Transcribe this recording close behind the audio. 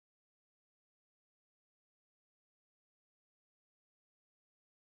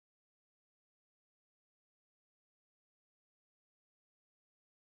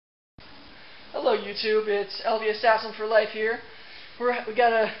Hello YouTube, it's LV Assassin for Life here. We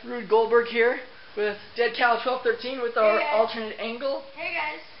got a Rude Goldberg here with Dead Cow 1213 with our alternate angle. Hey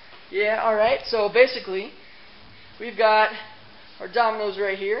guys. Yeah, alright, so basically we've got our dominoes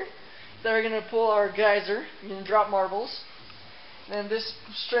right here that are going to pull our geyser, and drop marbles. Then this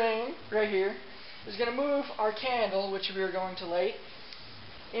string right here is going to move our candle, which we are going to light,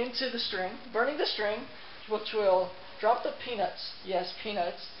 into the string, burning the string, which will drop the peanuts. Yes,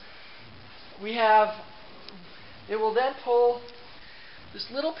 peanuts. It will then pull this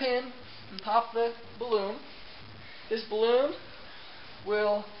little pin and pop the balloon. This balloon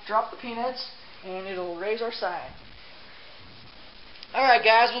will drop the peanuts and it'll raise our sign. Alright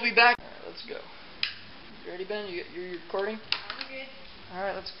guys, we'll be back. Alright, let's go. You ready, Ben? You're recording? I'm good.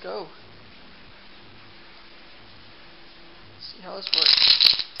 Alright, let's go. Let's see how this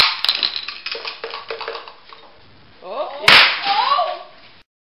works. Oh, yeah. Oh!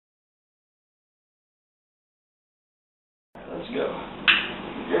 Let's go.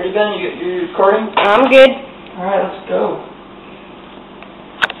 You ready, Ben? You're recording? I'm good. Alright, let's go.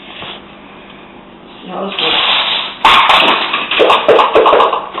 Let's see how this works.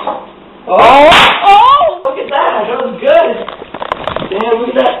 Oh! Oh! Look at that! That was good! Damn, look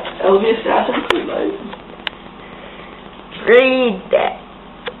at that! LV Assassin for Life. Read that.